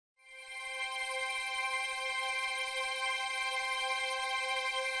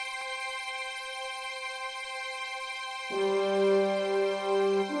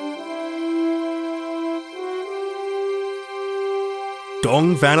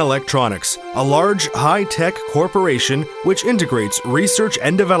DongFang Electronics, a large, high-tech corporation which integrates research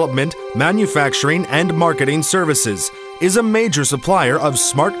and development, manufacturing, and marketing services, is a major supplier of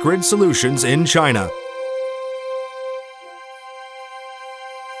smart grid solutions in China.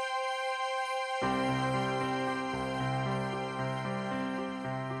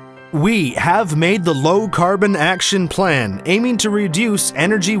 We have made the low-carbon action plan aiming to reduce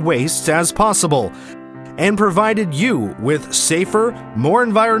energy wastes as possible, and provided you with safer, more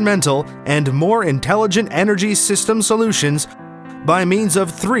environmental, and more intelligent energy system solutions by means of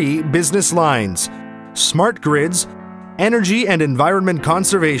 3 business lines: smart grids, energy and environment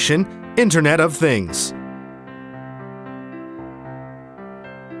conservation, Internet of Things.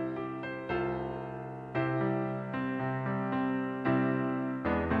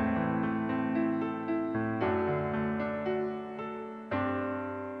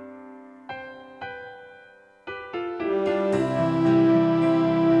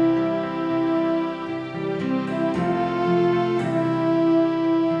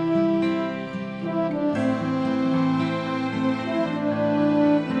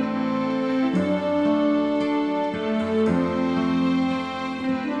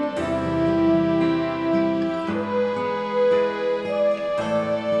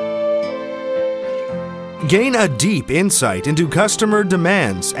 Gain a deep insight into customer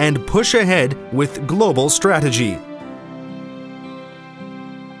demands and push ahead with global strategy.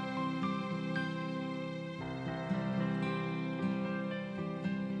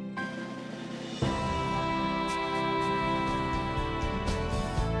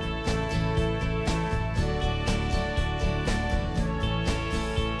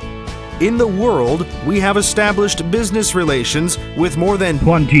 In the world, we have established business relations with more than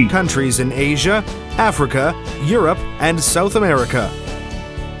 20 countries in Asia, Africa, Europe, and South America.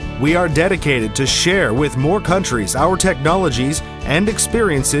 We are dedicated to share with more countries our technologies and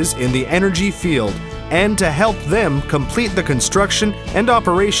experiences in the energy field and to help them complete the construction and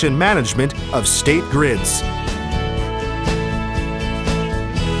operation management of state grids.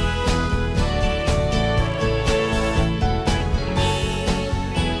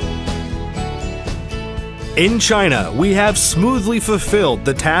 In China, we have smoothly fulfilled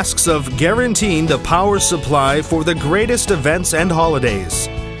the tasks of guaranteeing the power supply for the greatest events and holidays.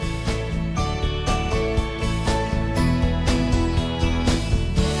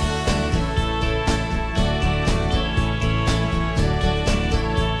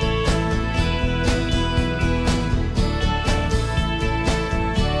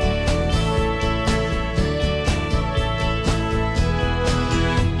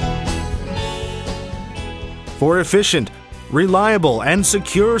 For efficient, reliable, and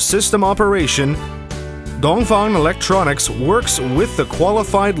secure system operation, DongFang Electronics works with the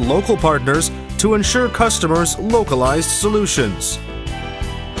qualified local partners to ensure customers' localized solutions.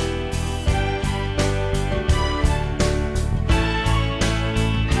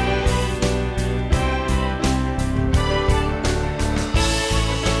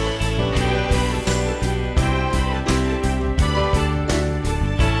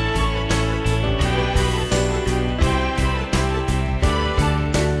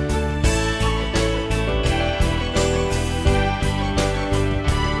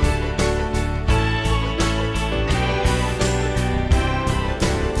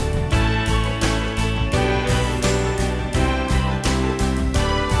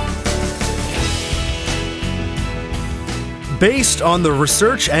 Based on the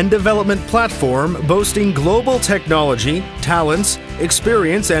research and development platform boasting global technology, talents,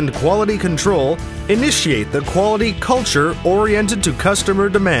 experience, and quality control, initiate the quality culture oriented to customer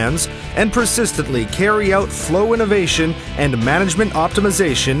demands and persistently carry out flow innovation and management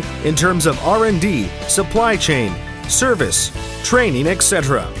optimization in terms of R&D, supply chain, service, training,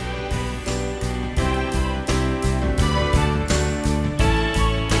 etc.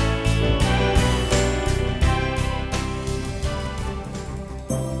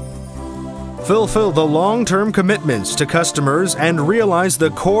 Fulfill the long-term commitments to customers and realize the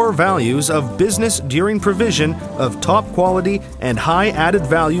core values of business during provision of top quality and high added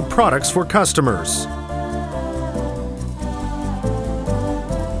value products for customers.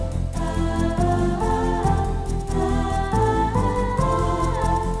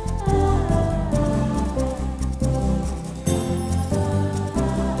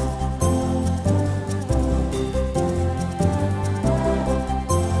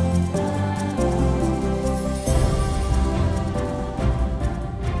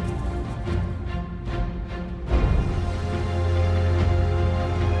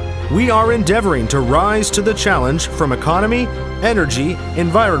 We are endeavoring to rise to the challenge from economy, energy,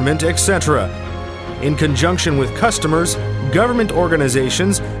 environment, etc. In conjunction with customers, government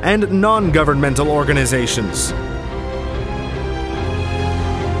organizations, and non-governmental organizations.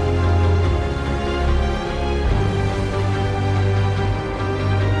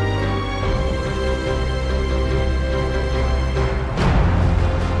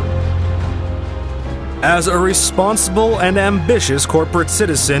 As a responsible and ambitious corporate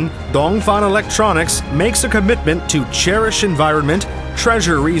citizen, DongFang Electronics makes a commitment to cherish environment,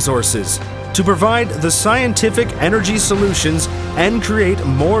 treasure resources, to provide the scientific energy solutions, and create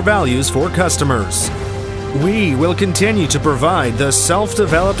more values for customers. We will continue to provide the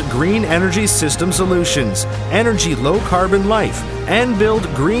self-developed green energy system solutions, energy low-carbon life, and build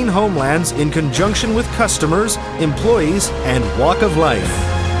green homelands in conjunction with customers, employees, and walk of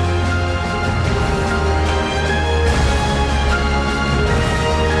life.